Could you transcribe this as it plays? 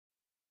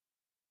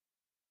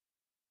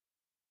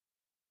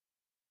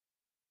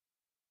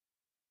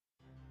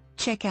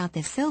Check out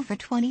the silver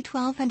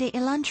 2012 Hyundai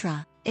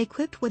Elantra,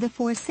 equipped with a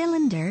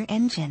 4-cylinder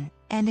engine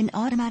and an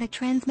automatic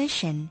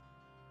transmission.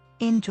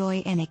 Enjoy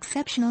an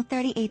exceptional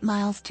 38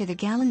 miles to the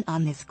gallon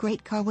on this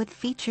great car with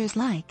features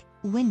like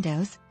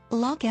windows,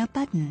 lockout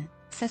button,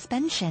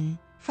 suspension,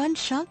 front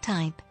shock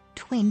type,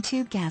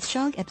 twin-tube gas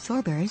shock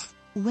absorbers,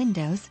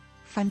 windows,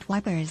 front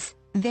wipers,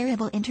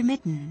 variable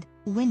intermittent,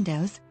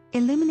 windows,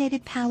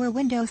 illuminated power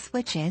window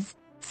switches,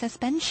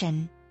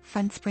 suspension,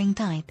 front spring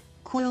type,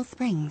 coil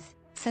springs,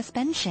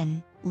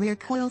 suspension, rear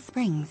coil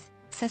springs,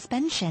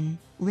 suspension,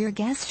 rear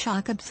gas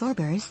shock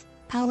absorbers,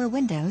 power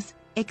windows,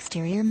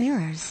 exterior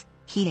mirrors,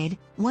 heated,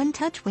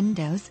 one-touch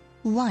windows,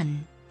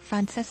 1,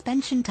 front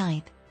suspension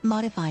type,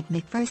 modified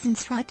McPherson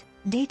strut,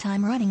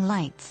 daytime running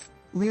lights,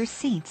 rear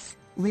seats,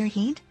 rear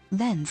heat,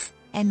 vents,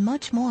 and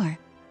much more.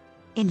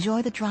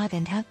 Enjoy the drive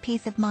and have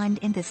peace of mind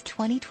in this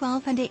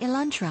 2012 Hyundai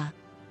Elantra.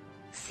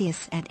 See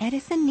us at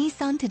Edison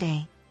Nissan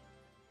today.